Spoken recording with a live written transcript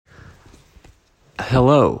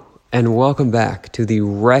Hello, and welcome back to the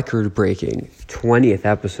record-breaking 20th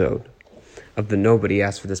episode of the Nobody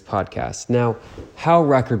Asked for This podcast. Now, how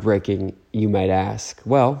record-breaking, you might ask?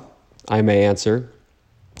 Well, I may answer,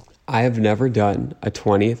 I have never done a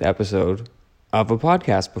 20th episode of a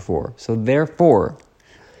podcast before. So therefore,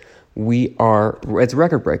 it's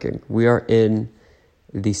record-breaking. We are in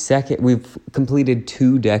we've completed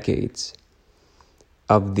 2 decades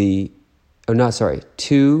of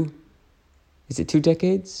is it 2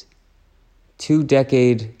 decades? 2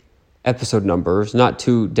 decade episode numbers, not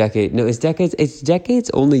 2 decade. No, it's decades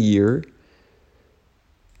only year.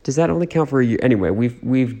 Does that only count for a year? Anyway,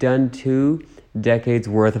 we've done 2 decades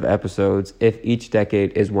worth of episodes if each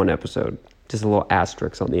decade is 1 episode. Just a little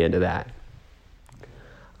asterisk on the end of that.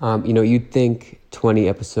 You'd think 20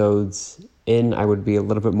 episodes in, I would be a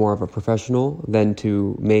little bit more of a professional than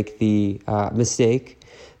to make the mistake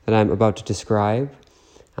that I'm about to describe.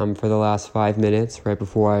 For the last 5 minutes, right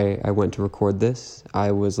before I went to record this,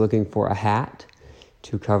 I was looking for a hat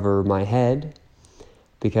to cover my head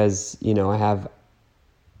because,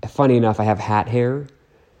 funny enough, I have hat hair,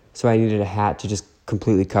 so I needed a hat to just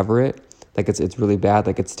completely cover it. Like it's really bad,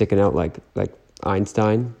 like it's sticking out like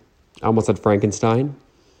Einstein. I almost said Frankenstein.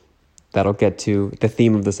 That'll get to the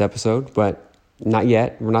theme of this episode, but not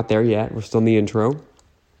yet. We're not there yet. We're still in the intro.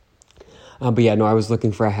 I was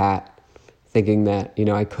looking for a hat, thinking that,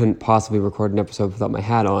 I couldn't possibly record an episode without my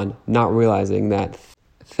hat on, not realizing that,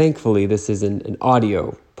 thankfully, this is an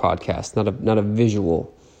audio podcast, not a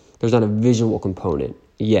visual. There's not a visual component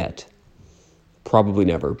yet. Probably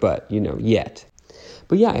never, but, yet.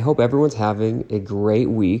 But yeah, I hope everyone's having a great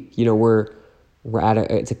week. We're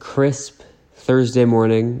it's a crisp Thursday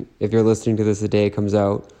morning. If you're listening to this the day it comes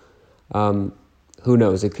out, who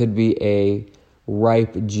knows? It could be a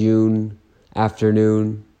ripe June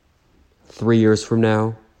afternoon 3 years from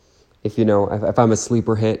now. If I'm a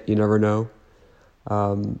sleeper hit, you never know.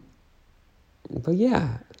 But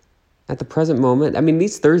yeah, at the present moment,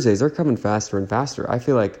 these Thursdays are coming faster and faster. I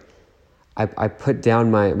feel like I put down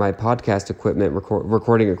my podcast equipment,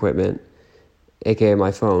 recording equipment, aka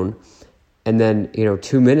my phone, and then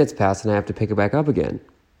 2 minutes pass and I have to pick it back up again.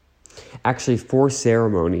 Actually, for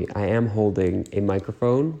ceremony, I am holding a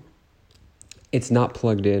microphone. It's not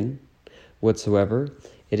plugged in whatsoever.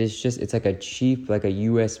 It's like a cheap, like a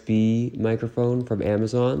USB microphone from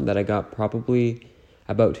Amazon that I got probably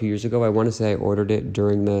about 2 years ago. I want to say I ordered it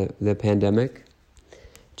during the pandemic.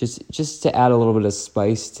 Just to add a little bit of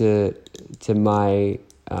spice to my,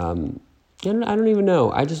 I don't even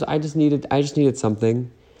know. I just needed something.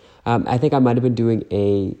 I think I might have been doing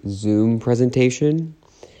a Zoom presentation,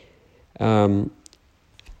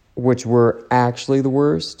 which were actually the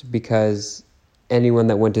worst because anyone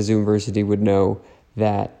that went to Zoomversity would know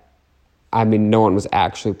that, no one was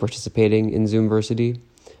actually participating in Zoomversity.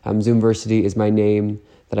 Zoomversity is my name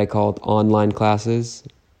that I called online classes.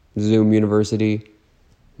 Zoom University,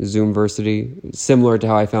 Zoomversity. Similar to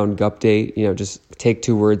how I found Gupdate, just take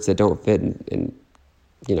 2 words that don't fit and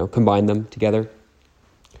combine them together.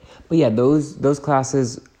 But yeah, those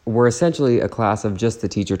classes were essentially a class of just the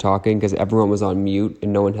teacher talking because everyone was on mute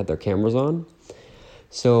and no one had their cameras on.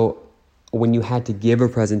 So when you had to give a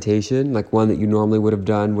presentation, like one that you normally would have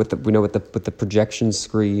done with the projection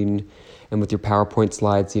screen and with your PowerPoint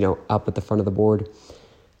slides, up at the front of the board,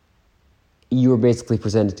 you were basically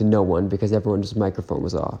presented to no one because everyone's microphone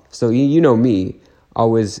was off. So me,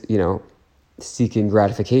 always, seeking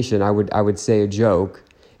gratification, I would say a joke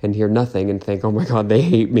and hear nothing and think, oh my God, they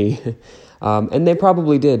hate me. And they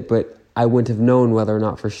probably did, but I wouldn't have known whether or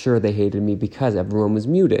not for sure they hated me because everyone was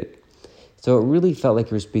muted. So it really felt like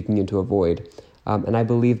you were speaking into a void. And I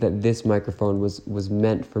believe that this microphone was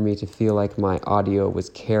meant for me to feel like my audio was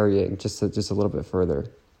carrying just a little bit further.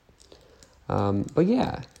 But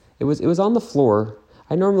yeah, it was on the floor.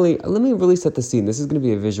 Let me really set the scene. This is going to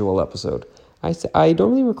be a visual episode. I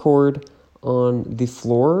normally record on the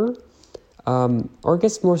floor, or I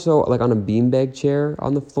guess more so like on a beanbag chair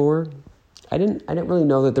on the floor. I didn't really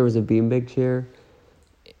know that there was a beanbag chair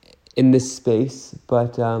in this space,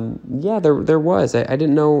 but there was. I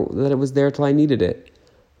didn't know that it was there till I needed it.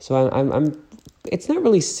 So I'm. It's not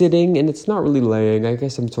really sitting and it's not really laying. I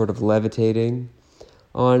guess I'm sort of levitating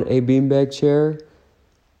on a beanbag chair,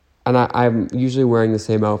 and I'm usually wearing the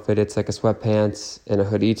same outfit. It's like a sweatpants and a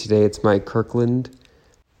hoodie. Today it's my Kirkland,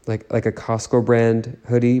 like a Costco brand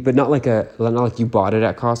hoodie, but not like you bought it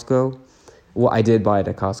at Costco. Well, I did buy it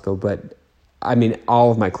at Costco, but all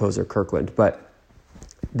of my clothes are Kirkland, but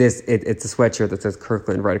it's a sweatshirt that says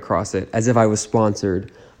Kirkland right across it, as if I was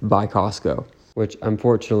sponsored by Costco, which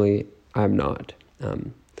unfortunately I'm not.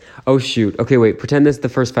 Oh, shoot. Okay, wait. Pretend the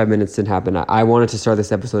first 5 minutes didn't happen. I wanted to start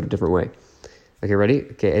this episode a different way. Okay, ready?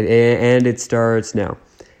 Okay, and it starts now.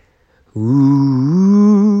 Ooh,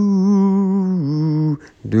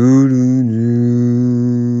 doo-doo-doo.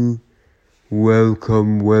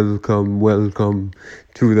 Welcome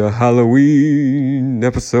to the Halloween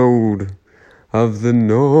episode of the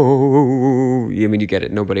No. I mean, you get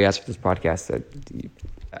it. Nobody asked for this podcast.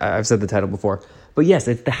 I've said the title before. But yes,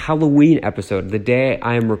 it's the Halloween episode. The day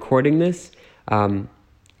I am recording this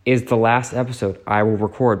is the last episode I will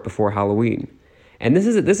record before Halloween. And this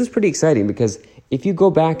is pretty exciting because if you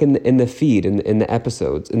go back in the feed, in the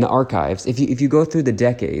episodes, in the archives, if you go through the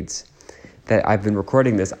decades that I've been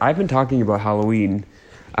recording this, I've been talking about Halloween,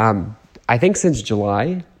 I think since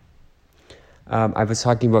July. I was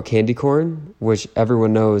talking about candy corn, which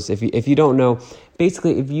everyone knows. If you don't know,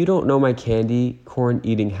 basically, if you don't know my candy corn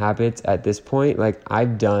eating habits at this point, like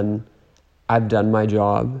I've done my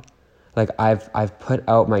job. Like I've put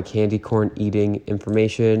out my candy corn eating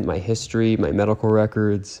information, my history, my medical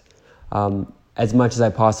records, as much as I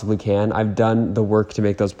possibly can. I've done the work to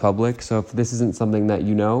make those public. So if this isn't something that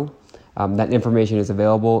you know, that information is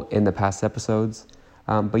available in the past episodes.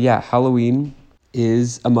 But yeah, Halloween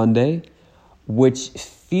is a Monday, which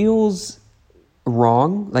feels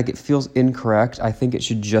wrong, like it feels incorrect. I think it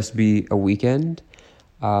should just be a weekend.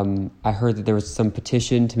 I heard that there was some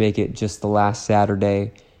petition to make it just the last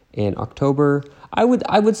Saturday in October. I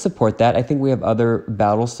would support that. I think we have other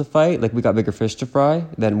battles to fight. Like we got bigger fish to fry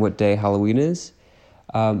than what day Halloween is.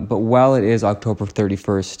 But while it is October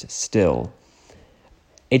 31st still,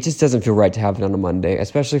 it just doesn't feel right to have it on a Monday,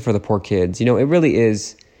 especially for the poor kids. You know, it really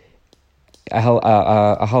is a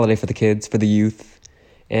holiday for the kids, for the youth.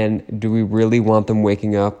 And do we really want them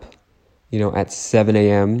waking up, at 7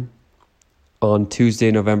 a.m. on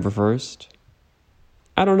Tuesday, November 1st?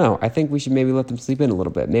 I don't know. I think we should maybe let them sleep in a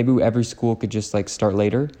little bit. Maybe every school could just start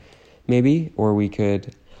later, maybe, or we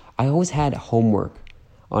could. I always had homework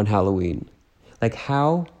on Halloween. Like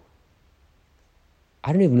how?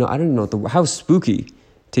 I don't even know how spooky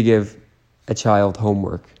to give a child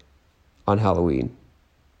homework on Halloween.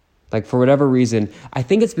 Like for whatever reason, I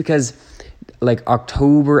think it's because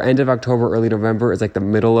October, end of October, early November is the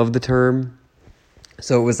middle of the term.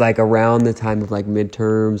 So it was around the time of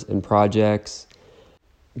midterms and projects.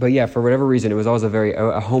 But yeah, for whatever reason, it was always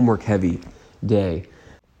a homework heavy day.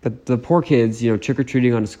 But the poor kids,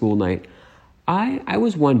 trick-or-treating on a school night, I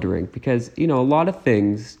was wondering because, a lot of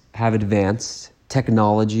things have advanced.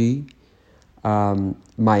 Technology,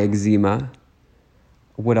 my eczema.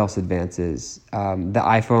 What else advances? The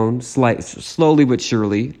iPhone, slowly but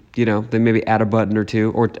surely, they maybe add a button or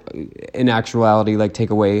two, or in actuality,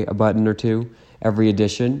 take away a button or two every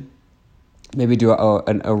edition. Maybe do a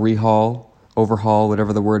overhaul,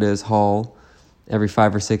 whatever the word is, haul, every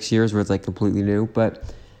 5 or 6 years where it's completely new.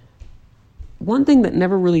 But one thing that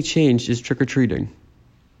never really changed is trick-or-treating.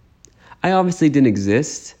 I obviously didn't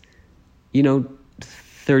exist,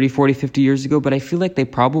 30, 40, 50 years ago, but I feel like they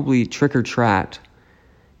probably trick-or-treat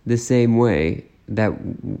the same way that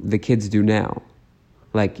the kids do now.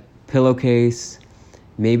 Pillowcase,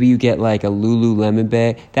 maybe you get a Lululemon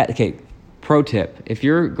bag. Pro tip, if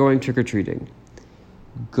you're going trick-or-treating,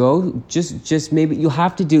 go just maybe you'll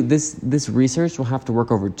have to do this research will have to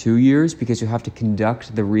work over 2 years because you have to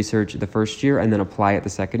conduct the research the first year and then apply it the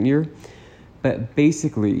second year. But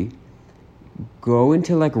basically, go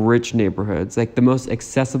into rich neighborhoods, the most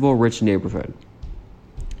accessible rich neighborhood.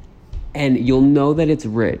 And you'll know that it's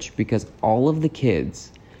rich because all of the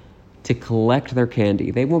kids, to collect their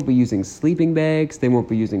candy, they won't be using sleeping bags, they won't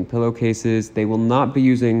be using pillowcases, they will not be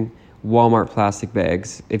using Walmart plastic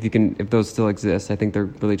bags, if those still exist. I think they're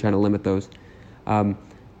really trying to limit those.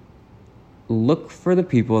 Look for the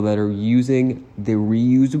people that are using the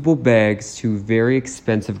reusable bags to very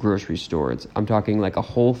expensive grocery stores. I'm talking a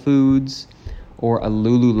Whole Foods or a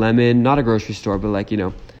Lululemon, not a grocery store, but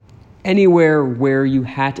anywhere where you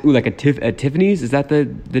had to, at Tiffany's, is that the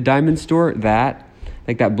diamond store? That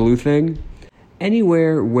blue thing?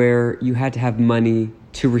 Anywhere where you had to have money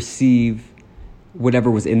to receive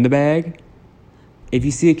whatever was in the bag. If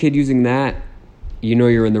you see a kid using that,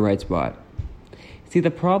 you're in the right spot. See,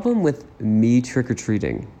 the problem with me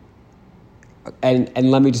trick-or-treating,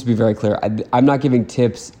 and let me just be very clear, I'm not giving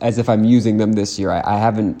tips as if I'm using them this year. I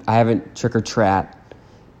haven't trick-or-treat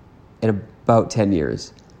in about 10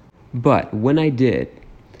 years. But when I did,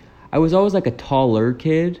 I was always a taller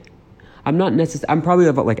kid. I'm probably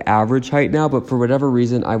about average height now, but for whatever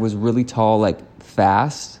reason, I was really tall,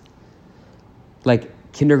 fast.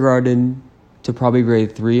 Kindergarten, to probably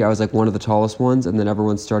grade 3, I was like one of the tallest ones, and then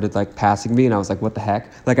everyone started like passing me, and I was like, what the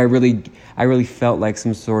heck? Like I really felt like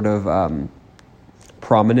some sort of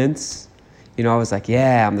prominence. You know, I was like,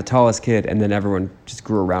 yeah, I'm the tallest kid, and then everyone just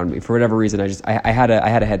grew around me. For whatever reason, I had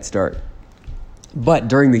a head start. But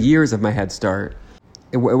during the years of my head start,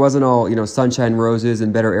 it wasn't all, you know, sunshine, roses,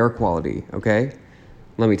 and better air quality, okay?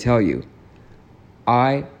 Let me tell you,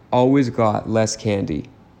 I always got less candy.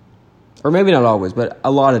 Or maybe not always, but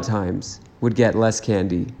a lot of times would get less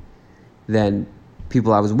candy than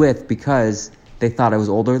people I was with because they thought I was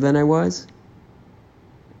older than I was.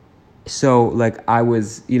 So, like, I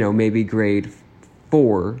was, you know, maybe grade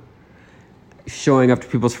 4, showing up to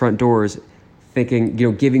people's front doors thinking, you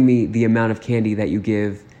know, giving me the amount of candy that you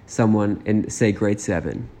give someone in, say, grade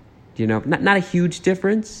 7. You know, not a huge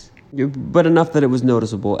difference, but enough that it was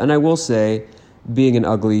noticeable. And I will say, being an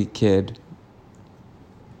ugly kid,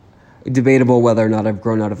 debatable whether or not I've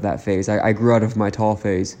grown out of that phase. I grew out of my tall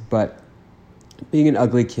phase, but being an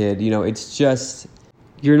ugly kid, you know, it's just,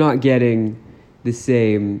 you're not getting the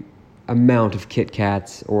same amount of Kit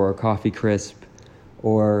Kats or Coffee Crisp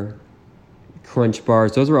or Crunch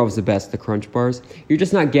Bars. Those were always the best, the Crunch Bars. You're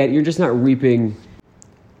just not reaping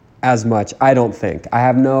as much, I don't think. I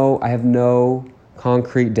have no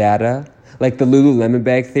concrete data. Like the Lululemon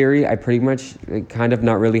bag theory, I pretty much kind of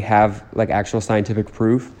not really have like actual scientific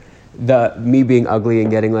proof. The me being ugly and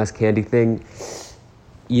getting less candy thing,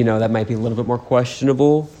 you know, that might be a little bit more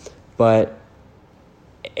questionable, but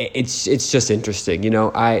it's just interesting, you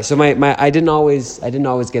know. I didn't always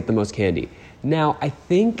get the most candy. Now I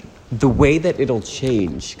think the way that it'll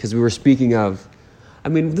change, because we were speaking of, I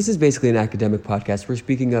mean, this is basically an academic podcast. We're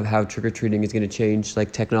speaking of how trick-or-treating is going to change,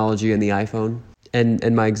 like technology and the iPhone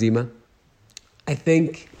and my eczema. I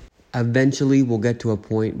think eventually we'll get to a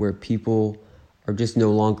point where people are just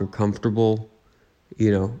no longer comfortable,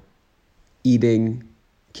 you know, eating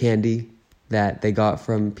candy that they got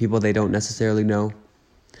from people they don't necessarily know,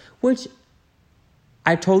 which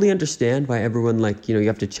I totally understand why everyone, like, you know, you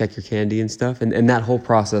have to check your candy and stuff. And that whole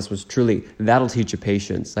process was truly, that'll teach you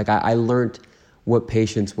patience. Like I learned what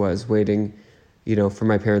patience was, waiting, you know, for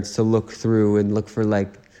my parents to look through and look for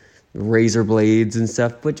like razor blades and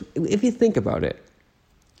stuff. But if you think about it,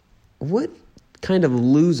 what kind of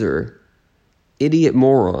loser, idiot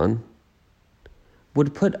moron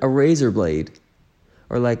would put a razor blade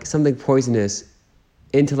or like something poisonous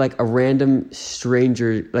into like a random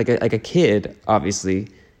stranger, like a kid, obviously,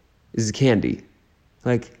 is candy.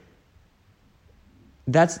 Like,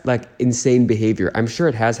 that's like insane behavior. I'm sure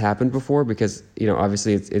it has happened before because, you know,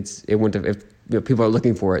 obviously it wouldn't have, if, you know, people are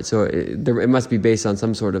looking for it. So it must be based on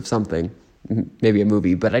some sort of something, maybe a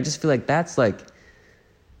movie. But I just feel like that's like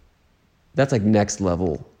next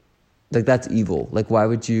level. Like, that's evil. Like, why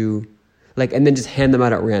would you, like, and then just hand them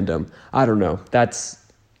out at random? I don't know. That's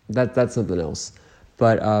something else.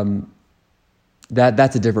 But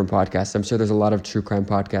that's a different podcast. I'm sure there's a lot of true crime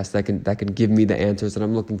podcasts that can give me the answers that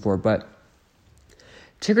I'm looking for. But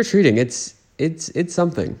trick-or-treating, it's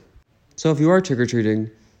something. So if you are trick-or-treating,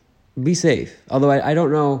 be safe. Although I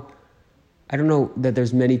don't know that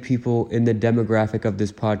there's many people in the demographic of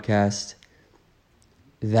this podcast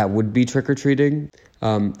that would be trick-or-treating.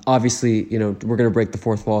 Obviously, you know, we're going to break the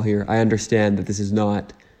fourth wall here. I understand that this is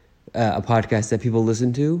not a podcast that people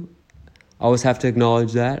listen to. Always have to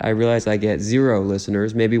acknowledge that. I realize I get 0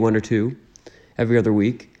 listeners, maybe 1 or 2 every other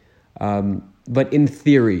week. But in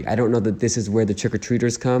theory, I don't know that this is where the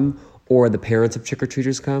trick-or-treaters come or the parents of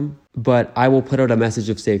trick-or-treaters come. But I will put out a message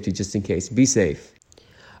of safety just in case. Be safe.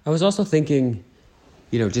 I was also thinking,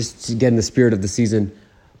 you know, just to get in the spirit of the season,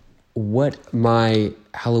 what my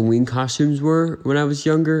Halloween costumes were when I was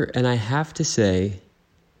younger. And I have to say,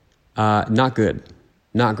 not good.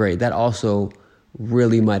 Not great. That also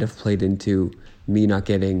really might have played into me not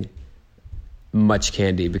getting much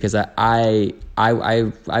candy because I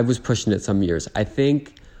was pushing it some years. I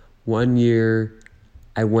think one year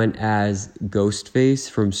I went as Ghostface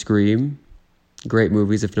from Scream. Great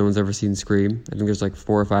movies if no one's ever seen Scream. I think there's like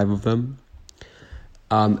 4 or 5 of them.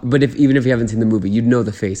 But even if you haven't seen the movie, you'd know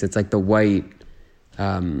the face. It's like the white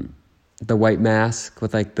mask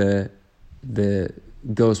with like the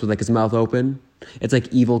ghost with like his mouth open. It's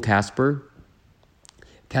like evil Casper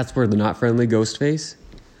the not friendly ghost face.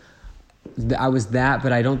 I was that,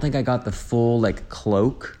 but I don't think I got the full like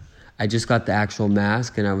cloak. I just got the actual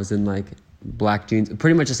mask, and I was in like black jeans,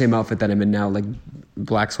 pretty much the same outfit that I'm in now, like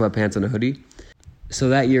black sweatpants and a hoodie. So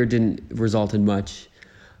that year didn't result in much.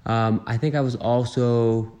 I think I was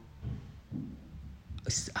also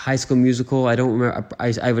High School Musical. I don't remember.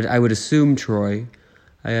 I would assume Troy.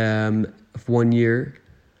 1 year.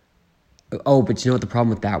 Oh, but you know what the problem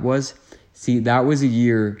with that was? See, that was a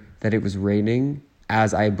year that it was raining,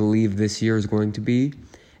 as I believe this year is going to be.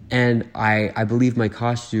 And I believe my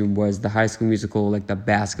costume was the High School Musical, like the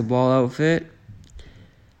basketball outfit.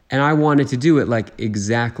 And I wanted to do it like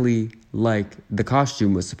exactly like the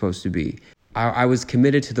costume was supposed to be. I was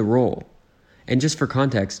committed to the role. And just for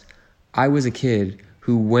context, I was a kid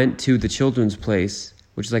who went to the children's place,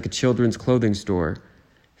 which is like a children's clothing store,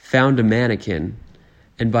 found a mannequin,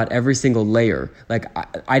 and bought every single layer. Like,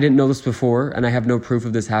 I didn't know this before, and I have no proof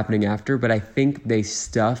of this happening after, but I think they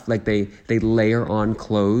stuff, like they layer on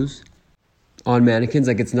clothes on mannequins.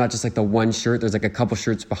 Like, it's not just like the one shirt. There's like a couple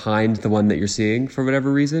shirts behind the one that you're seeing for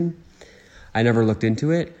whatever reason. I never looked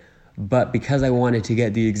into it, but because I wanted to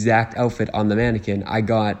get the exact outfit on the mannequin, I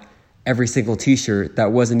got every single t-shirt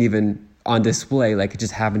that wasn't even on display. Like, it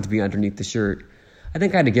just happened to be underneath the shirt. I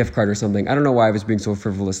think I had a gift card or something. I don't know why I was being so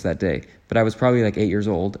frivolous that day, but I was probably like 8 years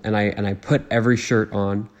old, and I put every shirt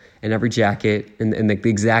on and every jacket and like the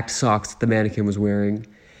exact socks that the mannequin was wearing.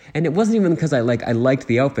 And it wasn't even because I liked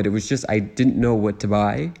the outfit. It was just I didn't know what to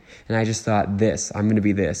buy, and I just thought, I'm going to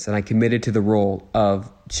be this. And I committed to the role of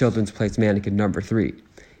Children's Place mannequin number 3,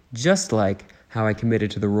 just like how I committed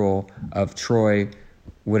to the role of Troy,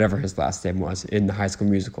 whatever his last name was, in the High School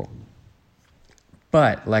Musical.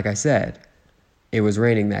 But like I said, it was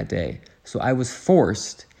raining that day, so I was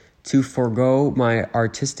forced to forego my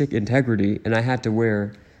artistic integrity, and I had to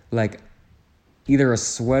wear like either a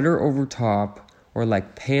sweater over top or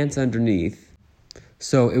like pants underneath.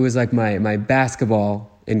 So it was like my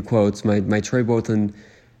basketball, in quotes, my Troy Bolton,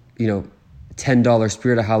 $10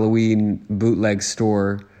 Spirit of Halloween bootleg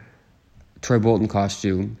store Troy Bolton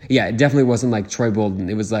costume. Yeah, it definitely wasn't like Troy Bolton.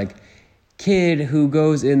 It was like kid who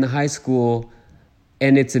goes in the high school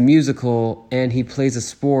and it's a musical and he plays a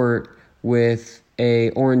sport with a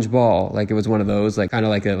orange ball. Like, it was one of those, like kind of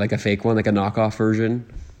like a fake one, like a knockoff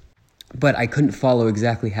version. But I couldn't follow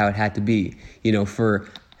exactly how it had to be, for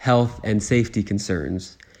health and safety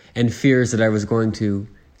concerns and fears that I was going to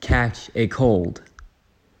catch a cold.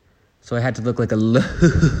 So I had to look like a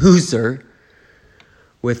loser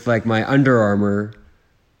with like my Under Armour,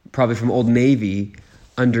 probably from Old Navy,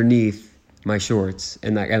 underneath my shorts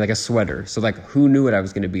and like a sweater. So like, who knew what I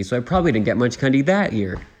was going to be? So I probably didn't get much candy that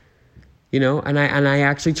year, and I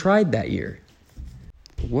actually tried that year.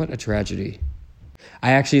 What a tragedy.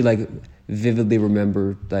 I actually like vividly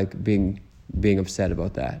remember like being upset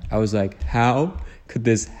about that. I was like, how could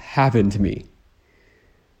this happen to me?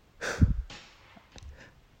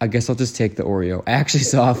 I guess I'll just take the Oreo. I actually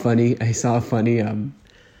saw a funny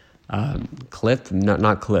clip,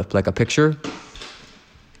 not clip, like a picture.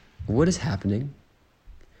 What is happening?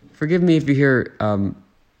 Forgive me if you hear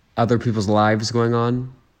other people's lives going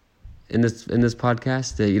on in this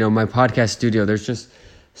podcast. My podcast studio, there's just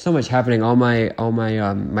so much happening. All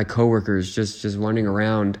my coworkers just wandering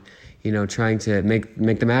around, trying to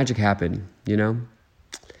make the magic happen.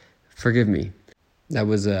 Forgive me. That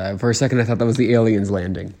was for a second I thought that was the aliens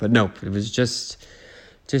landing, but nope. It was just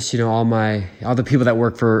all the people that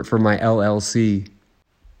work for my LLC.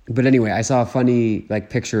 But anyway, I saw a funny like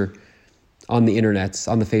picture on the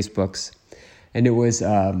internets, on the Facebooks, and it was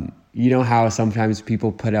how sometimes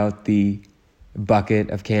people put out the bucket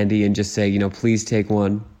of candy and just say, please take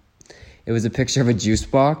one. It was a picture of a juice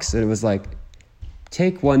box, and it was like,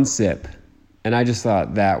 take one sip. And I just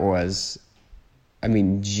thought that was,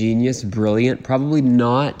 genius, brilliant. Probably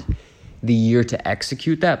not the year to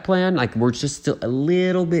execute that plan. Like, we're just still a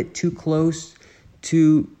little bit too close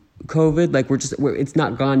to COVID. Like, it's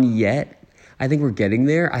not gone yet. I think we're getting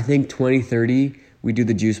there. I think 2030, we do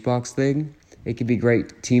the juice box thing. It could be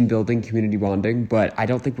great team building, community bonding, but I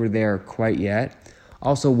don't think we're there quite yet.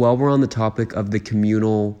 Also, while we're on the topic of the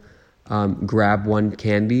communal grab one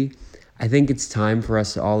candy, I think it's time for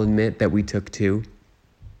us to all admit that we took two.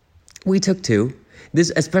 We took two.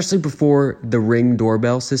 This, especially before the Ring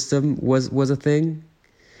doorbell system was a thing.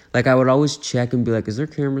 Like, I would always check and be like, is there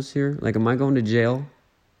cameras here? Like, am I going to jail?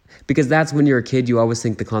 Because that's when you're a kid, you always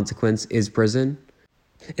think the consequence is prison.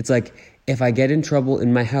 It's like, if I get in trouble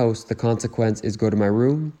in my house, the consequence is go to my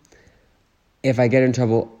room. If I get in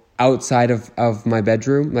trouble outside of my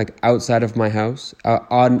bedroom, like outside of my house,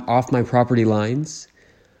 off my property lines,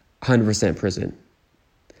 100% prison.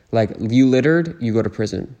 Like, you littered, you go to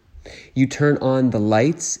prison. You turn on the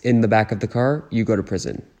lights in the back of the car, you go to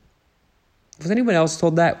prison. Was anyone else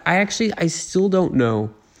told that? I still don't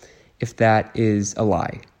know if that is a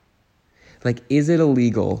lie. Like, is it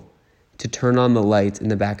illegal to turn on the lights in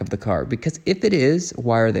the back of the car? Because if it is,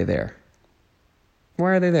 why are they there?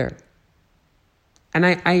 Why are they there? And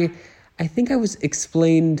I think I was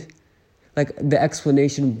explained, like, the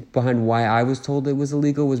explanation behind why I was told it was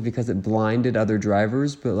illegal was because it blinded other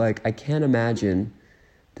drivers, but, like, I can't imagine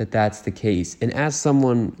that that's the case. And as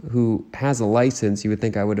someone who has a license, you would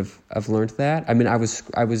think I would have learned that. I mean, I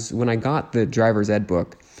was when I got the driver's ed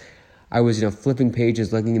book, I was, flipping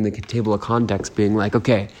pages, looking in the table of contents, being like,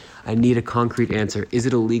 okay, I need a concrete answer. Is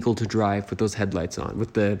it illegal to drive with those headlights on,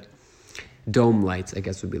 with the dome lights, I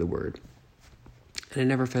guess would be the word. And I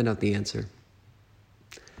never found out the answer.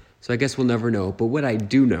 So I guess we'll never know. But what I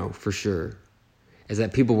do know for sure is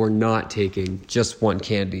that people were not taking just one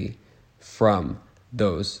candy from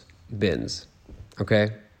those bins,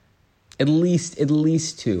 okay? At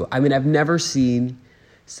least two. I mean, I've never seen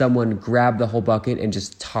someone grab the whole bucket and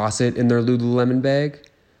just toss it in their Lululemon bag.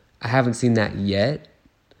 I haven't seen that yet.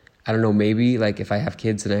 I don't know, maybe, like, if I have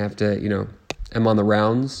kids and I have to, I'm on the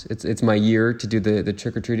rounds, it's my year to do the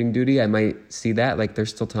trick-or-treating duty, I might see that, like,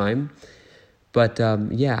 there's still time. But,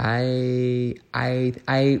 yeah, I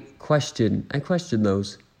question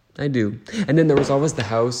those. I do. And then there was always the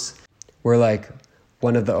house where, like,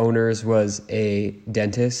 one of the owners was a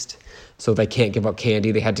dentist, so they can't give out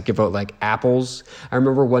candy. They had to give out, like, apples. I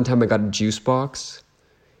remember one time I got a juice box,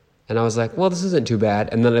 and I was like, well, this isn't too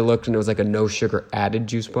bad. And then I looked, and it was, like, a no-sugar added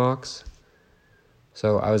juice box.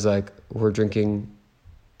 So I was like, we're drinking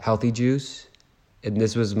healthy juice, and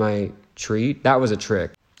this was my treat. That was a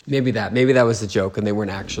trick. Maybe that was the joke, and they weren't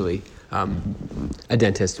actually a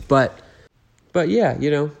dentist. But yeah,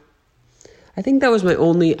 I think that was my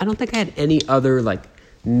only. I don't think I had any other, like,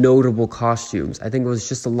 notable costumes. I think it was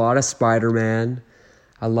just a lot of Spider-Man.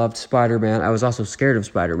 I loved Spider-Man. I was also scared of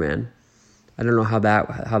Spider-Man. I don't know how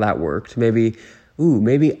that worked. Maybe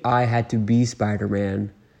I had to be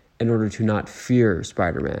Spider-Man in order to not fear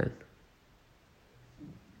Spider-Man.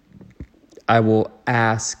 I will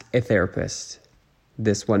ask a therapist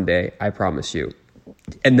this one day, I promise you.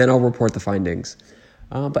 And then I'll report the findings.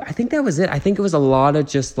 But I think that was it. I think it was a lot of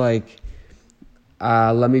just, like,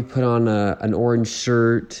 let me put on an orange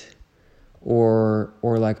shirt, or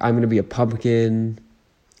like, I'm going to be a pumpkin.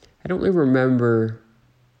 I don't really remember.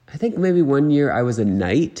 I think maybe one year I was a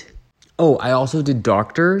knight. Oh, I also did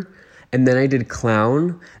doctor, and then I did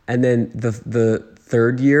clown, and then the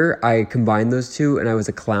third year I combined those two, and I was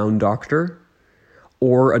a clown doctor,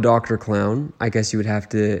 or a doctor clown. I guess it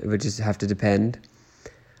would just have to depend.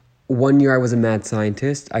 One year I was a mad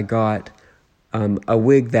scientist. I got a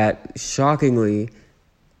wig that shockingly,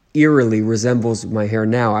 eerily resembles my hair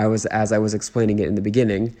now. As I was explaining it in the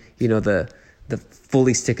beginning, the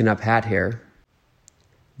fully sticking up hat hair.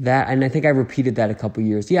 That, and I think I repeated that a couple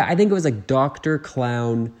years. Yeah, I think it was like doctor,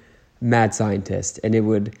 clown, mad scientist, and it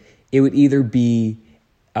would either be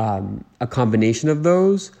a combination of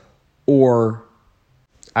those, or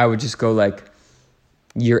I would just go like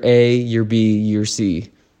year A, year B, year C,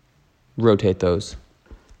 rotate those.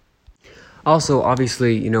 Also,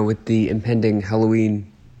 obviously, with the impending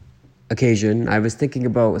Halloween occasion, I was thinking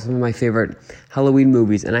about some of my favorite Halloween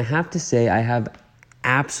movies, and I have to say I have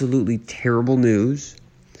absolutely terrible news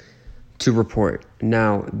to report.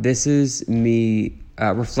 Now, this is me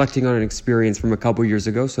reflecting on an experience from a couple years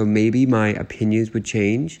ago, so maybe my opinions would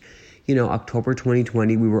change. October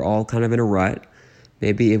 2020, we were all kind of in a rut.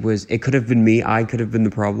 Maybe it could have been me, I could have been the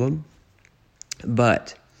problem.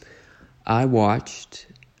 But I watched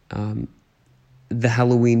the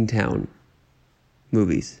Halloween Town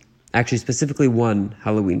movies. Actually, specifically one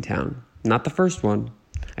Halloween Town. Not the first one.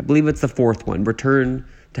 I believe it's the fourth one. Return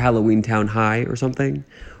to Halloween Town High or something.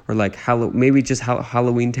 Or like maybe just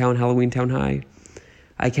Halloween Town High.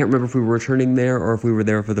 I can't remember if we were returning there or if we were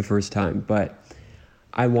there for the first time. But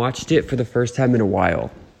I watched it for the first time in a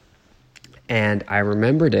while. And I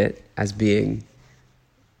remembered it as being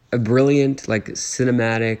a brilliant, like,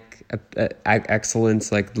 cinematic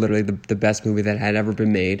excellence, like literally the best movie that had ever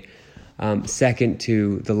been made. Second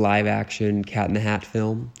to the live action Cat in the Hat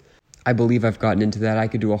film. I believe I've gotten into that. I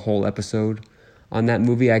could do a whole episode on that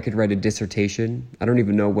movie. I could write a dissertation. I don't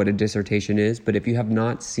even know what a dissertation is, but if you have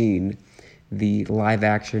not seen the live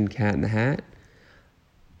action Cat in the Hat,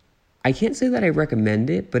 I can't say that I recommend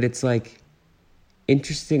it, but it's like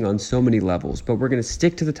interesting on so many levels. But we're going to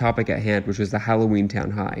stick to the topic at hand, which was the Halloween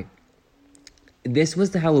Town High. This was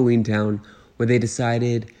the Halloween Town where they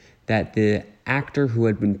decided that the actor who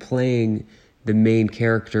had been playing the main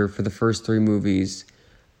character for the first three movies,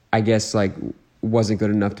 I guess, like, wasn't good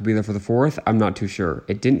enough to be there for the fourth. I'm not too sure.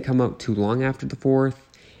 It didn't come out too long after the fourth.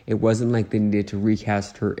 It wasn't like they needed to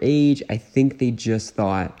recast her age. I think they just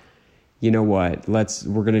thought, you know what,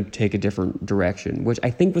 we're going to take a different direction, which I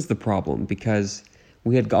think was the problem, because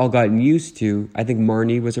we had all gotten used to, I think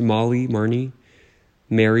Mary,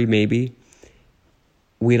 maybe.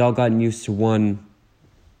 we'd all gotten used to one.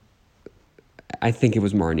 I think it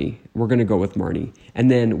was Marnie. We're going to go with Marnie. And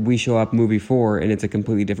then we show up movie 4 and it's a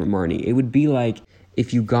completely different Marnie. It would be like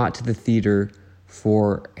if you got to the theater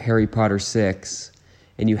for Harry Potter 6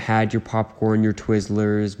 and you had your popcorn, your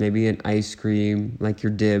Twizzlers, maybe an ice cream, like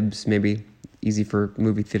your dibs, maybe easy for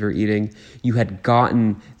movie theater eating. You had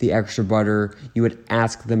gotten the extra butter. You would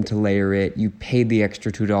ask them to layer it. You paid the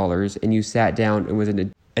extra $2 and you sat down and was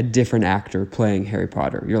a different actor playing Harry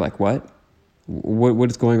Potter. You're like, what? What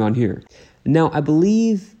is going on here? Now, I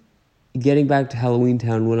believe, getting back to Halloween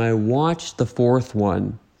Town, when I watched the 4th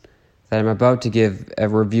one that I'm about to give a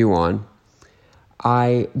review on,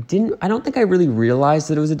 I don't think I really realized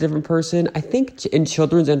that it was a different person. I think in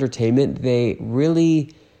children's entertainment, they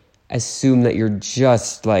really assume that you're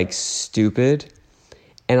just, like, stupid.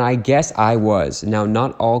 And I guess I was. Now,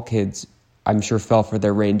 not all kids, I'm sure, fell for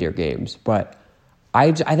their reindeer games, but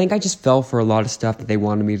I think I just fell for a lot of stuff that they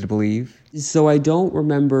wanted me to believe. So I don't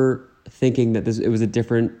remember thinking that it was a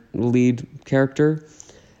different lead character.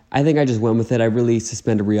 I think I just went with it. I really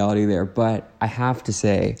suspended reality there. But I have to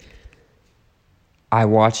say, I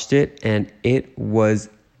watched it and it was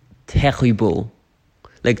terrible.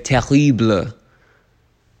 Like terrible.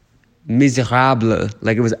 Miserable.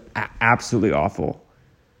 Like it was absolutely awful.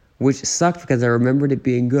 Which sucked because I remembered it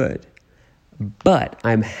being good. But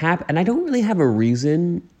I'm happy, and I don't really have a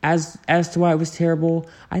reason as to why it was terrible.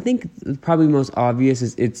 I think probably most obvious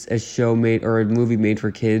is it's a show made or a movie made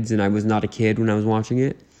for kids, and I was not a kid when I was watching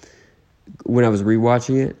it, when I was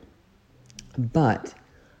rewatching it. But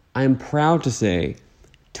I'm proud to say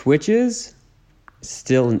Twitches,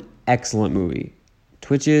 still an excellent movie.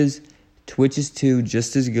 Twitches 2,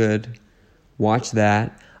 just as good. Watch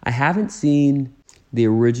that. I haven't seen the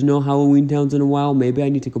original Halloween Towns in a while. Maybe I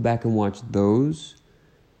need to go back and watch those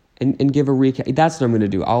and give a recap. That's what I'm going to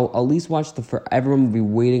do. I'll at least watch everyone will be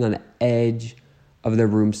waiting on the edge of their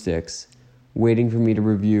broomsticks, waiting for me to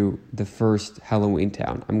review the first Halloween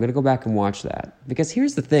Town. I'm going to go back and watch that. Because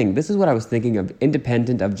here's the thing. This is what I was thinking of,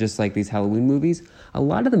 independent of just like these Halloween movies. A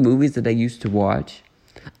lot of the movies that I used to watch,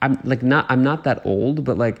 I'm not that old,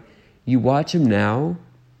 but like you watch them now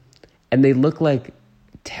and they look like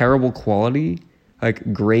terrible quality,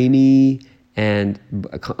 like grainy and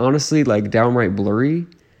honestly like downright blurry.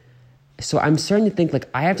 So I'm starting to think like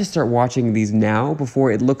I have to start watching these now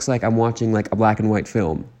before it looks like I'm watching like a black and white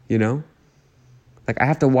film, you know? Like I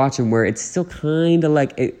have to watch them where it's still kind of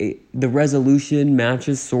like the resolution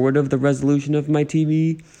matches sort of the resolution of my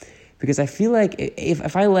TV. Because I feel like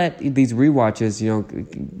if I let these rewatches, you know,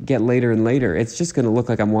 get later and later, it's just going to look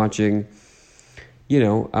like I'm watching, you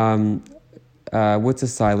know, what's a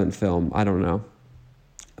silent film? I don't know.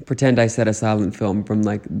 Pretend I said a silent film from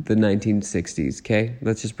like the 1960s, okay?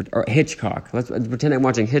 Or Hitchcock. Let's pretend I'm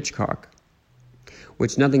watching Hitchcock.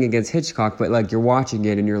 Which, nothing against Hitchcock, but like you're watching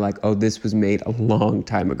it and you're like, oh, this was made a long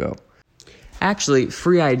time ago. Actually,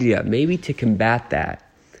 free idea. Maybe to combat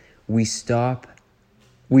that, we just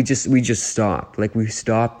stop. Like we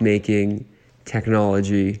stop making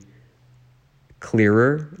technology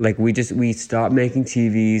clearer. Like we stop making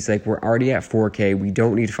TVs. Like we're already at 4K. We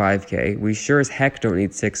don't need 5K. We sure as heck don't need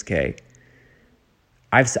 6K.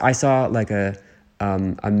 I saw like a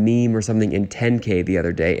meme or something in 10K the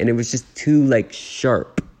other day, and it was just too like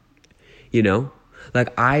sharp, you know?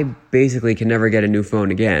 Like I basically can never get a new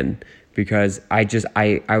phone again because I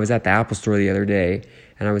was at the Apple store the other day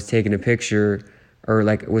and I was taking a picture or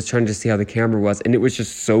like was trying to see how the camera was, and it was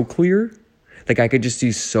just so clear. Like I could just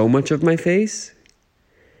see so much of my face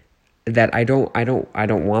that I don't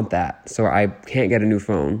want that. So I can't get a new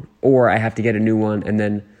phone, or I have to get a new one and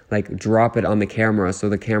then like drop it on the camera so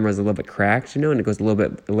the camera's a little bit cracked, you know, and it goes a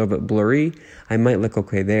little bit blurry. I might look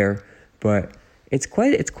okay there, but it's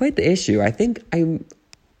quite the issue. I think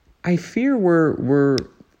I fear we're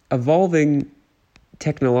evolving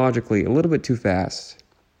technologically a little bit too fast.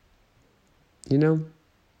 You know?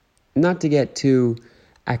 Not to get too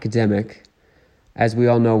academic, as we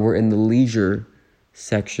all know, we're in the leisure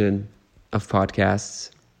section of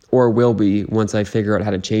podcasts, or will be once I figure out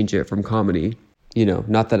how to change it from comedy. You know,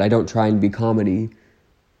 not that I don't try and be comedy,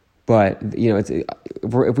 but, you know,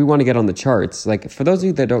 if we want to get on the charts, like for those of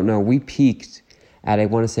you that don't know, we peaked at, I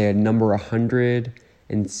want to say, a number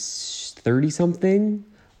 130 something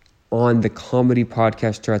on the comedy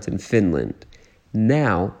podcast charts in Finland.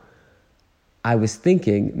 Now, I was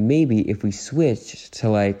thinking maybe if we switched to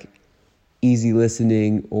like easy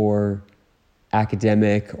listening or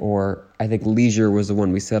academic, or I think leisure was the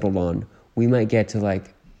one we settled on, we might get to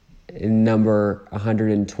like number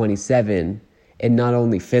 127 in not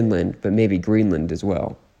only Finland, but maybe Greenland as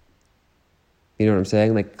well. You know what I'm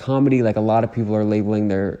saying? Like comedy, like a lot of people are labeling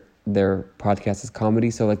their podcast as comedy.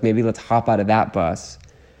 So like maybe let's hop out of that bus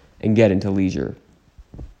and get into leisure.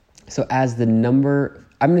 So as the number,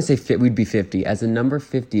 I'm going to say we'd be 50. As the number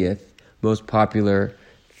 50th most popular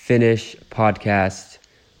Finnish podcast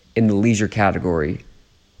in the leisure category,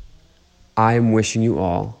 I'm wishing you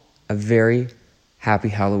all a very happy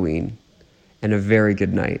Halloween and a very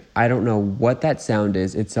good night. I don't know what that sound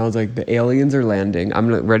is. It sounds like the aliens are landing.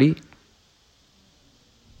 Ready?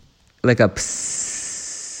 Like a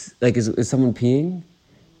psst. Like is someone peeing?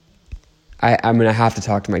 I'm going to have to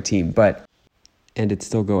talk to my team, and it's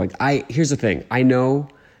still going. Here's the thing. I know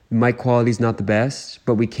mic quality's not the best,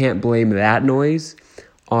 but we can't blame that noise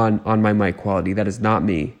on my mic quality. That is not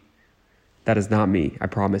me. That is not me. I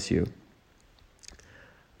promise you.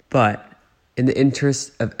 But in the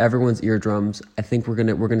interest of everyone's eardrums, I think we're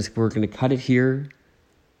gonna cut it here.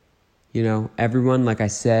 You know, everyone, like I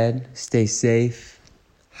said, stay safe.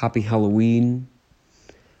 Happy Halloween.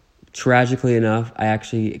 Tragically enough,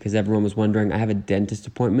 because everyone was wondering, I have a dentist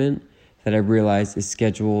appointment that I realized is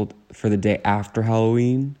scheduled for the day after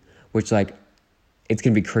Halloween, which like, it's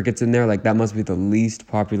going to be crickets in there. Like that must be the least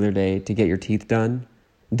popular day to get your teeth done.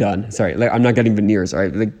 Sorry. Like I'm not getting veneers. All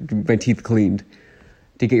right. Like my teeth cleaned.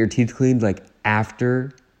 To get your teeth cleaned like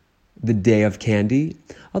after the day of candy.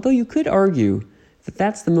 Although you could argue that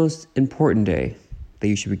that's the most important day that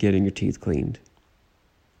you should be getting your teeth cleaned.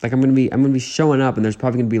 Like I'm gonna be showing up, and there's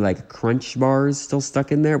probably gonna be like Crunch bars still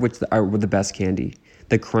stuck in there, which are the best candy.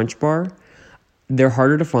 The Crunch bar, they're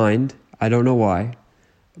harder to find. I don't know why.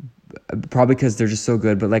 Probably because they're just so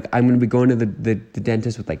good. But like I'm gonna be going to the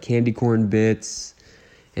dentist with like candy corn bits,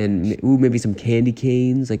 and maybe some candy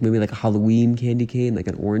canes, like maybe like a Halloween candy cane, like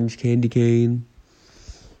an orange candy cane.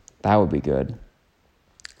 That would be good.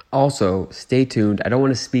 Also, stay tuned. I don't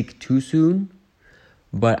want to speak too soon,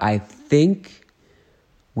 but I think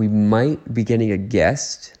we might be getting a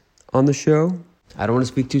guest on the show. I don't want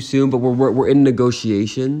to speak too soon, but we're in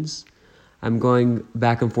negotiations. I'm going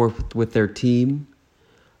back and forth with their team.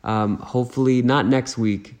 Hopefully not next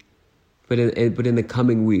week, but in the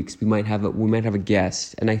coming weeks we might have a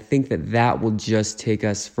guest, and I think that will just take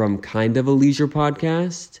us from kind of a leisure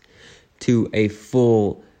podcast to a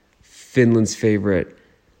full Finland's favorite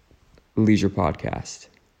leisure podcast.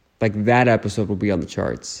 Like that episode will be on the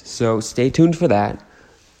charts. So stay tuned for that.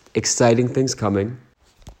 Exciting things coming.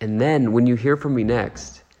 And then when you hear from me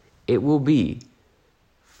next, it will be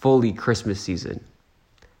fully Christmas season.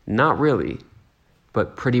 Not really,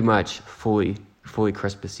 but pretty much fully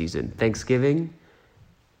Christmas season. Thanksgiving,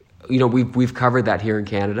 you know, we've covered that here in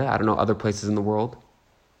Canada. I don't know other places in the world,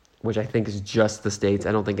 which I think is just the States.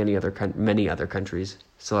 I don't think many other countries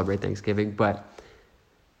celebrate Thanksgiving, but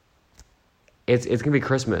it's gonna be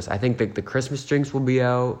Christmas. I think the Christmas drinks will be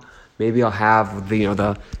out. Maybe I'll have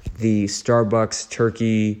the Starbucks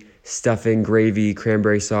turkey stuffing gravy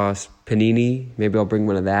cranberry sauce panini. Maybe I'll bring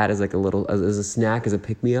one of that as like as a snack, as a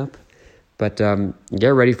pick me up. But get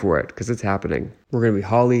ready for it because it's happening. We're gonna be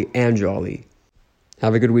holly and jolly.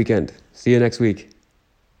 Have a good weekend. See you next week.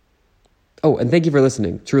 Oh, and thank you for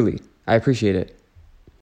listening. Truly, I appreciate it.